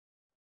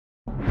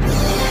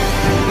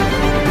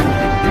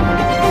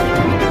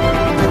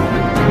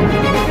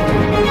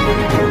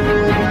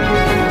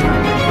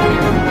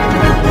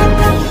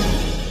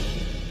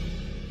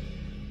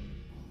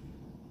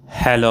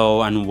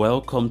Hello and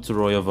welcome to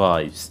Royal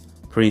Vibes.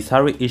 Prince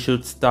Harry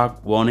issued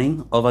stark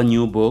warning over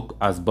new book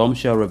as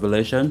bombshell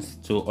revelations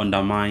to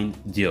undermine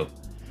Duke.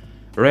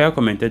 Royal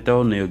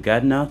commentator Neil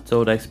Gardner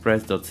told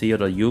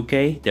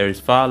Express.co.uk there is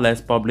far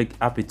less public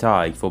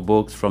appetite for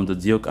books from the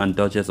Duke and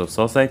Duchess of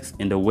Sussex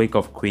in the wake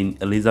of Queen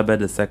Elizabeth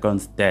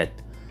II's death.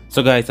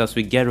 So guys, as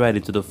we get right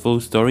into the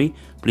full story,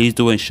 please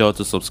do ensure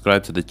to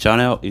subscribe to the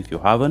channel if you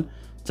haven't.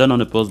 Turn on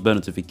the post bell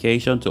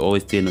notification to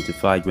always stay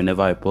notified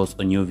whenever I post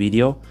a new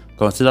video.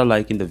 Consider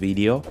liking the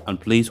video and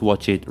please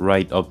watch it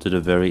right up to the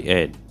very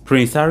end.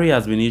 Prince Harry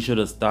has been issued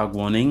a stark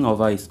warning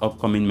over his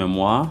upcoming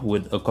memoir,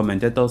 with a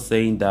commentator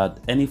saying that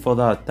any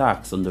further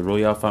attacks on the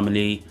royal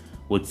family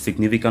would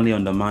significantly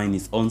undermine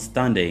his own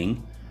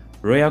standing.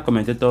 Royal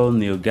commentator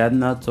Neil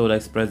Gardner told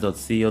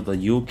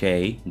Express.co.uk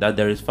that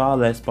there is far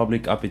less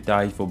public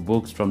appetite for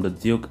books from the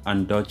Duke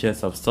and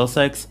Duchess of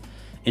Sussex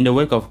in the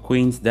wake of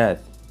Queen's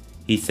death.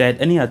 He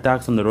said any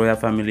attacks on the royal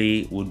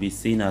family would be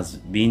seen as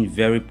being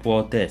very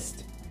poor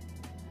taste.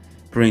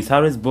 Prince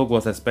Harry's book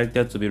was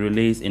expected to be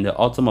released in the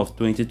autumn of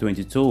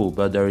 2022,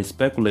 but there is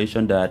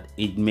speculation that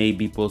it may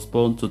be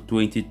postponed to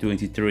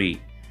 2023.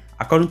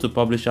 According to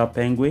publisher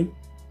Penguin,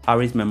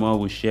 Harry's memoir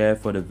will share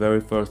for the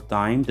very first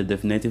time the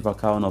definitive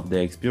account of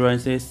the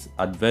experiences,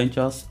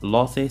 adventures,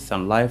 losses,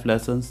 and life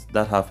lessons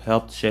that have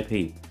helped shape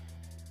him.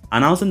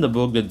 Announcing the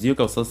book, the Duke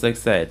of Sussex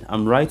said,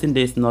 "I'm writing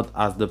this not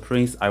as the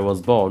prince I was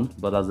born,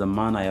 but as the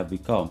man I have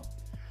become.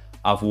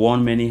 I've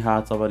won many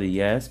hearts over the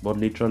years, both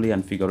literally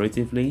and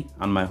figuratively,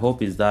 and my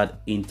hope is that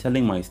in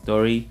telling my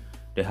story,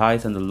 the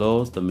highs and the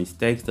lows, the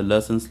mistakes, the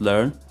lessons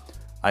learned,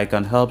 I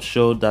can help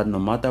show that no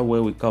matter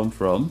where we come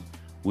from,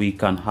 we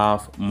can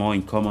have more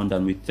in common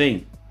than we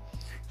think."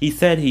 He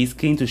said he is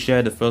keen to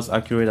share the first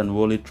accurate and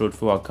wholly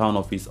truthful account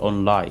of his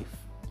own life.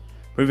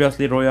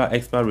 Previously, royal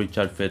expert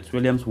Richard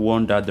Fitzwilliams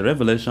warned that the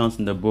revelations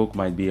in the book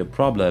might be a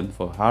problem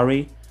for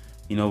Harry,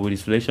 with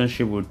his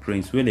relationship with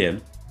Prince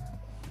William.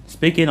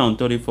 Speaking on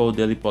 34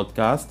 Daily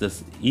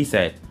Podcast, he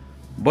said,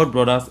 "Both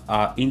brothers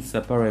are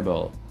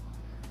inseparable,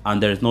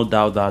 and there is no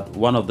doubt that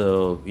one of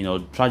the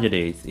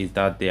tragedies is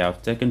that they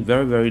have taken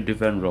very, very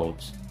different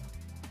roads.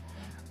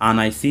 And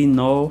I see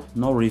no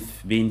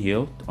rift being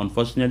healed,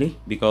 unfortunately,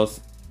 because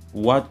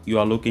what you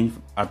are looking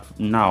at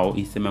now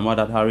is a memoir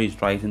that Harry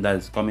is writing that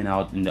is coming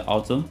out in the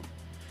autumn.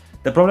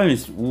 The problem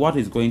is what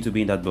is going to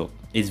be in that book.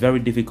 It's very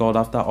difficult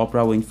after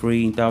Oprah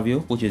Winfrey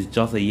interview, which is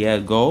just a year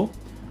ago,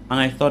 and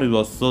I thought it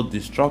was so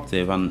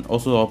destructive and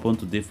also open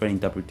to different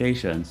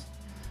interpretations."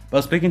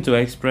 But speaking to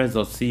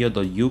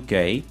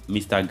Express.co.uk,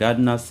 Mr.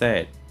 Gardner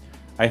said,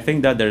 "I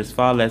think that there is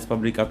far less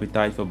public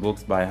appetite for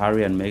books by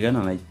Harry and Meghan,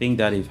 and I think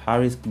that if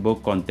Harry's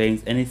book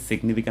contains any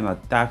significant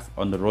attacks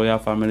on the royal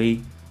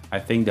family, I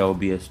think there will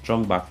be a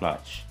strong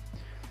backlash.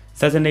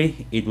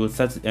 Certainly, it will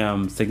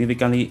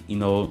significantly,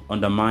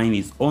 undermine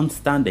his own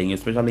standing,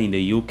 especially in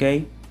the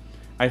UK.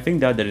 I think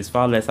that there is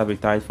far less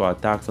appetite for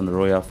attacks on the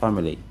royal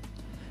family.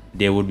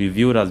 They would be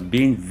viewed as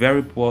being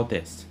very poor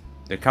taste."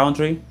 The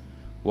country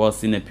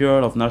was in a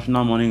period of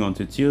national mourning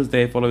until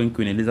Tuesday following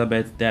Queen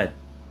Elizabeth's death.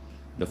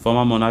 The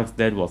former monarch's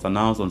death was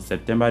announced on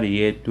September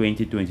 8,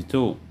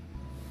 2022.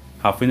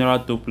 Her funeral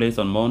took place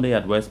on Monday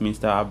at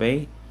Westminster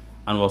Abbey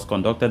and was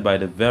conducted by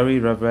the Very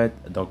Reverend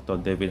Dr.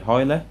 David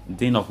Hoyle,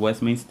 Dean of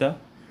Westminster.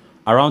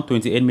 Around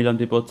 28 million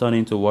people turned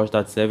in to watch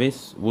that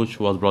service, which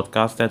was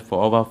broadcasted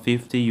for over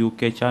 50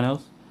 UK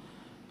channels.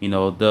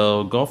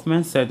 The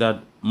government said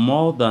that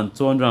more than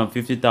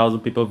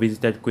 250,000 people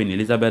visited Queen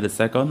Elizabeth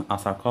II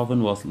as her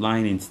coffin was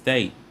lying in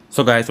state.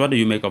 So guys, what do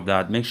you make of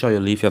that? Make sure you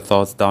leave your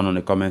thoughts down on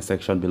the comment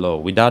section below.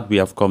 With that, we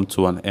have come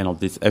to an end of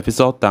this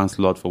episode. Thanks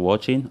a lot for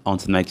watching.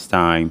 Until next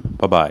time,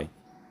 bye bye.